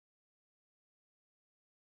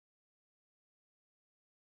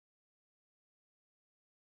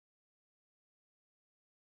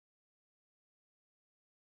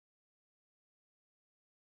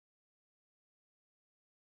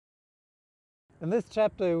In this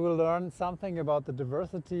chapter you will learn something about the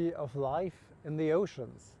diversity of life in the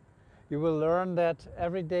oceans. You will learn that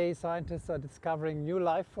every day scientists are discovering new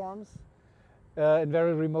life forms in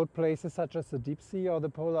very remote places such as the deep sea or the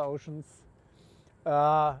polar oceans.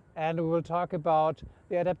 And we will talk about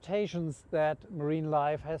the adaptations that marine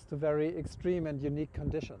life has to very extreme and unique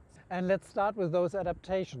conditions. And let's start with those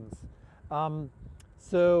adaptations.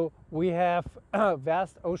 So we have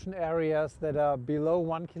vast ocean areas that are below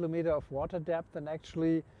 1 kilometer of water depth, and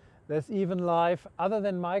actually there's even life other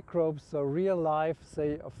than microbes, so real life,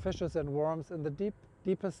 say of fishes and worms in the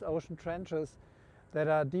deepest ocean trenches that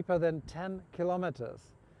are deeper than 10 kilometers.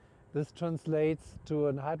 This translates to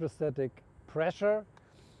a hydrostatic pressure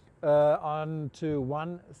onto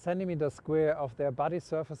 1 centimeter square of their body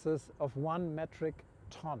surfaces of 1 metric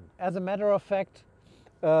ton. As a matter of fact,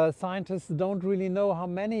 scientists don't really know how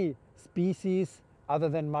many species other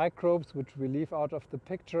than microbes, which we leave out of the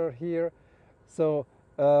picture here, so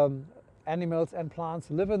animals and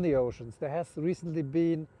plants live in the oceans. There has recently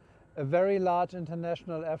been a very large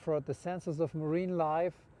international effort, the Census of Marine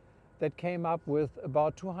Life, that came up with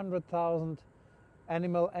about 200,000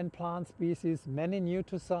 animal and plant species, many new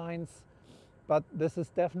to science, but this is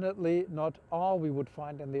definitely not all we would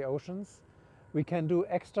find in the oceans. We can do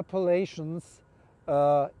extrapolations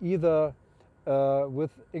either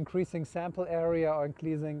with increasing sample area or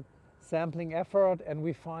increasing sampling effort, and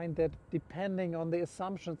we find that depending on the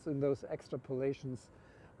assumptions in those extrapolations,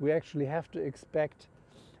 we actually have to expect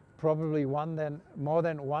probably more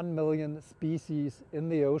than 1 million species in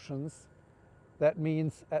the oceans. That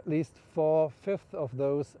means at least 4/5 of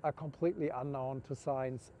those are completely unknown to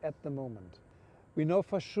science at the moment. We know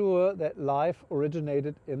for sure that life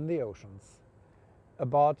originated in the oceans.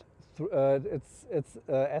 It's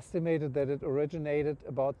estimated that it originated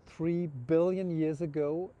about 3 billion years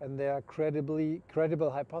ago, and there are credible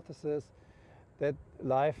hypotheses that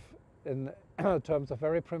life in terms of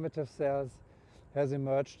very primitive cells has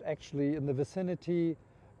emerged actually in the vicinity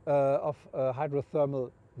of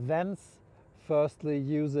hydrothermal vents, firstly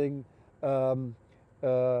using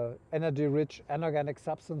energy-rich anorganic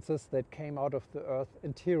substances that came out of the Earth's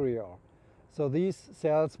interior. So these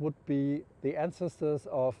cells would be the ancestors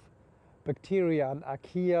of bacteria and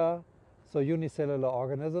archaea, so unicellular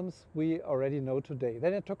organisms we already know today.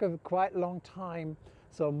 Then it took a quite long time,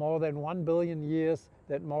 so more than 1 billion years,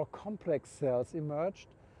 that more complex cells emerged.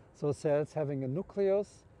 So cells having a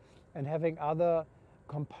nucleus and having other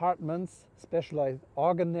compartments, specialized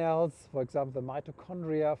organelles, for example the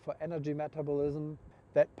mitochondria for energy metabolism,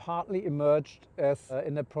 that partly emerged as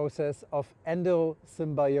in a process of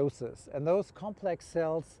endosymbiosis. And those complex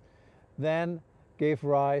cells then gave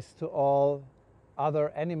rise to all other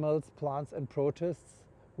animals, plants and protists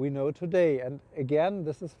we know today. And again,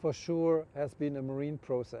 this is for sure has been a marine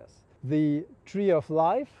process. The tree of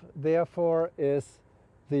life, therefore, is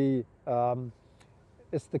the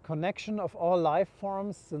connection of all life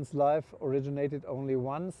forms, since life originated only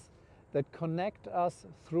once, that connect us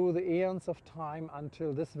through the eons of time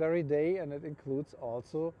until this very day, and it includes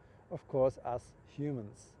also, of course, us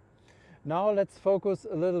humans. Now let's focus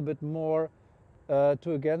a little bit more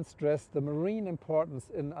to again stress the marine importance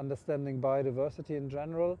in understanding biodiversity in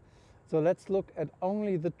general. So let's look at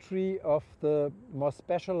only the tree of the more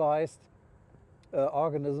specialized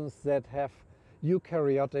organisms that have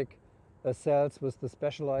eukaryotic cells with the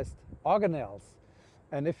specialized organelles.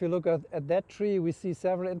 And if you look at that tree, we see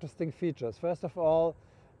several interesting features. First of all,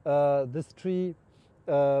 this tree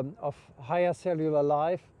of higher cellular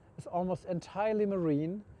life is almost entirely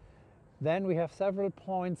marine. Then we have several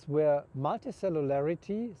points where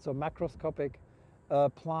multicellularity, so macroscopic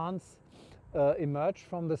plants, emerge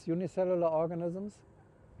from these unicellular organisms.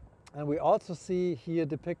 And we also see here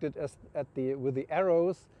depicted with the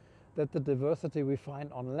arrows that the diversity we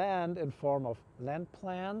find on land in form of land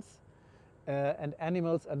plants and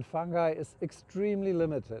animals and fungi is extremely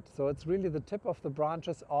limited. So it's really the tip of the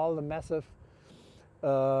branches, all the massive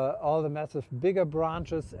bigger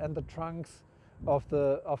branches and the trunks of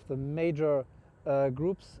the major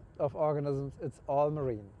groups of organisms. It's all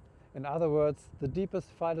marine. In other words, the deepest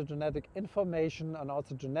phylogenetic information and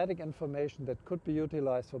also genetic information that could be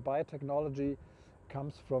utilized for biotechnology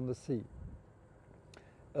comes from the sea.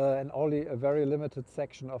 And only a very limited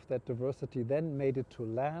section of that diversity then made it to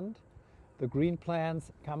land. The green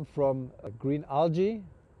plants come from green algae,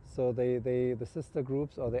 so the sister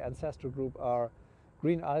groups or the ancestral group are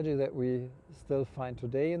green algae that we still find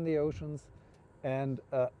today in the oceans. And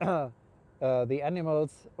the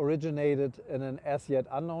animals originated in an as yet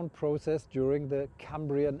unknown process during the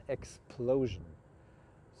Cambrian explosion.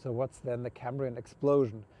 So what's then the Cambrian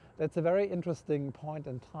explosion? That's a very interesting point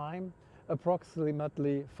in time.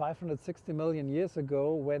 approximately 560 million years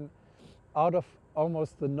ago, when out of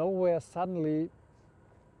almost the nowhere suddenly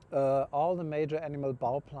all the major animal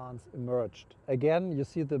bioplants emerged. Again, you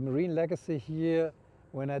see the marine legacy here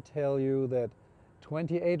when I tell you that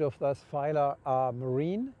 28 of those phyla are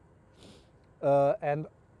marine, and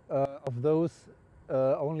of those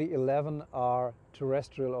only 11 are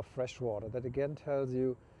terrestrial or freshwater. That again tells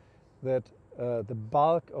you that the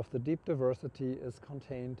bulk of the deep diversity is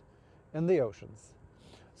contained in the oceans.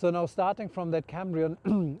 So now, starting from that Cambrian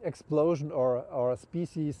explosion or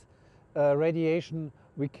species radiation,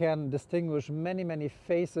 we can distinguish many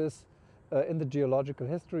phases in the geological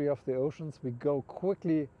history of the oceans. We go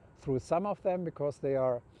quickly through some of them because they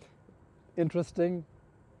are interesting.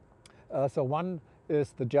 So one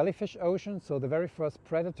is the jellyfish ocean. So the very first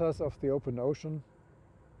predators of the open ocean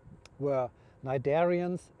were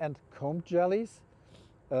cnidarians and combed jellies,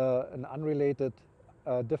 an unrelated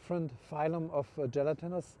different phylum of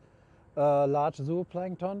gelatinous large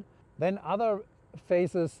zooplankton. Then other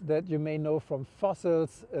phases that you may know from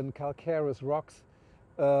fossils in calcareous rocks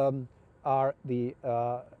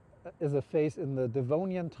is a phase in the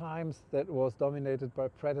Devonian times that was dominated by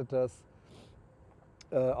predators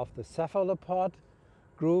of the cephalopod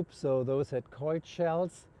group. So those had coiled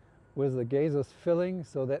shells with a gaseous filling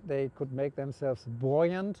so that they could make themselves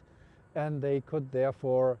buoyant, and they could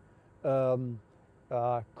therefore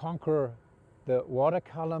conquer the water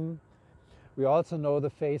column. We also know the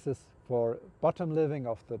phases for bottom living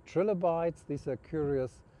of the trilobites. These are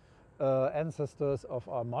curious ancestors of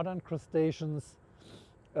our modern crustaceans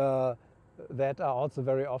that are also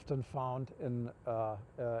very often found in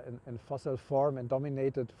fossil form and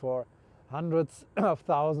dominated for hundreds of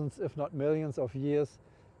thousands, if not millions of years,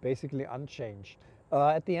 basically unchanged.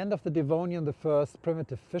 At the end of the Devonian, the first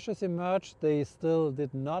primitive fishes emerged. They still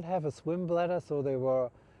did not have a swim bladder, so they were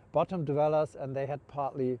bottom dwellers, and they had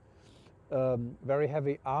partly very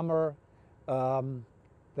heavy armor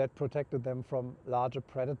that protected them from larger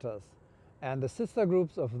predators. And the sister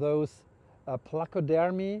groups of those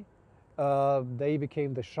placodermi, they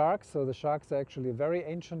became the sharks. So the sharks are actually a very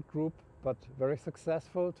ancient group, but very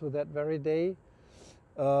successful to that very day.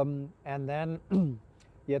 And then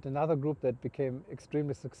yet another group that became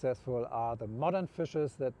extremely successful are the modern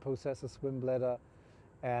fishes that possess a swim bladder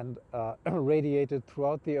and radiated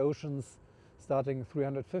throughout the oceans starting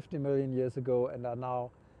 350 million years ago, and are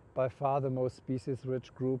now by far the most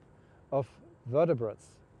species-rich group of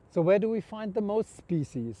vertebrates. So where do we find the most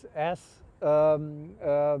species? As a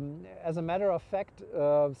matter of fact,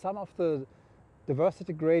 some of the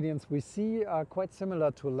diversity gradients we see are quite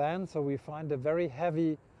similar to land. So we find a very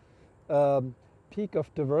heavy peak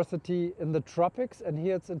of diversity in the tropics, and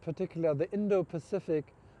here it's in particular the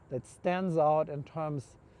Indo-Pacific that stands out in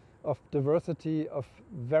terms of diversity of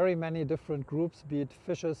very many different groups, be it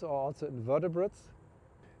fishes or also invertebrates.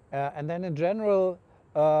 And then in general,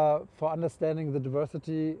 for understanding the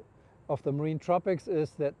diversity of the marine tropics,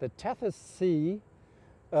 is that the Tethys Sea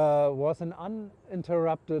was an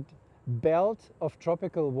uninterrupted belt of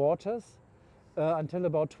tropical waters until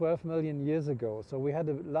about 12 million years ago. So we had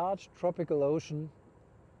a large tropical ocean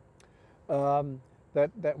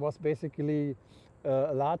that was basically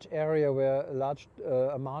a large area where a large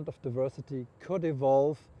amount of diversity could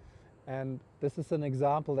evolve. And this is an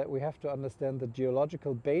example that we have to understand the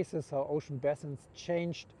geological basis, how ocean basins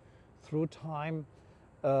changed through time,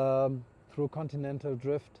 through continental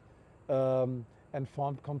drift, and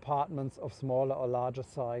formed compartments of smaller or larger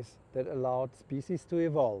size that allowed species to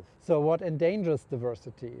evolve. So what endangers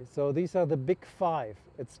diversity? So these are the big five.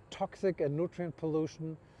 It's toxic and nutrient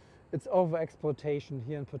pollution, it's overexploitation,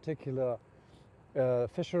 here in particular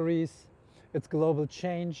fisheries, it's global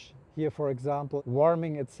change, here for example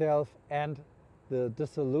warming itself and the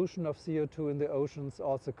dissolution of CO2 in the oceans,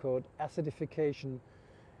 also called acidification.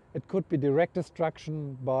 It could be direct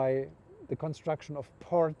destruction by the construction of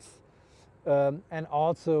ports, and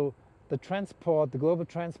also the transport, the global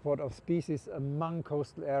transport of species among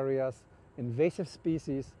coastal areas. Invasive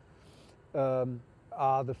species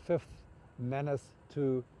are the fifth menace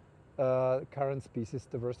to current species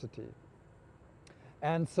diversity.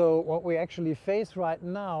 And so what we actually face right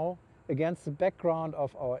now, against the background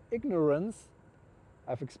of our ignorance,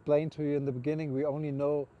 I've explained to you in the beginning, we only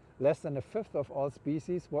know less than a fifth of all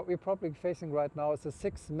species. What we're probably facing right now is a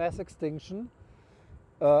sixth mass extinction,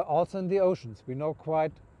 also in the oceans. We know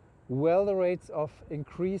quite well the rates of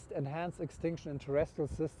increased enhanced extinction in terrestrial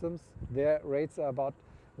systems. Their rates are about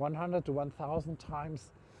 100 to 1,000 times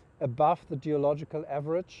above the geological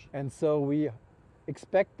average. And so we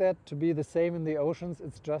expect that to be the same in the oceans.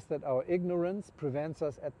 It's just that our ignorance prevents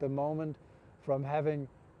us at the moment from having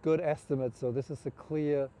good estimates. So this is a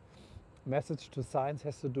clear message to science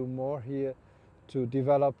has to do more here to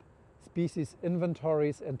develop species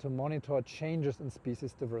inventories and to monitor changes in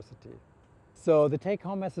species diversity. So the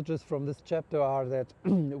take-home messages from this chapter are that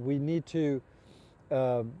we need to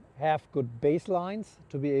have good baselines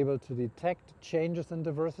to be able to detect changes in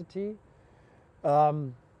diversity,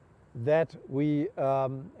 that we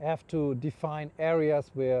have to define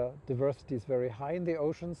areas where diversity is very high in the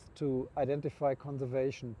oceans to identify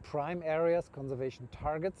conservation prime areas, conservation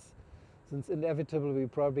targets, since inevitably we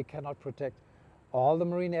probably cannot protect all the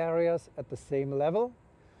marine areas at the same level.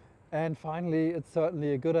 And finally, it's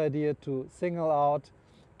certainly a good idea to single out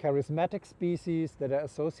charismatic species that are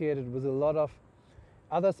associated with a lot of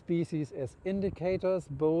other species as indicators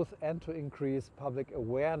both, and to increase public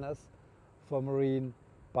awareness for marine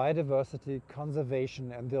biodiversity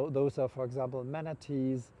conservation. And those are, for example,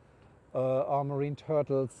 manatees or marine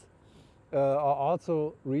turtles, or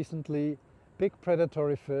also recently big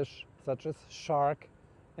predatory fish such as shark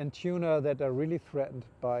and tuna that are really threatened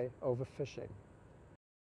by overfishing.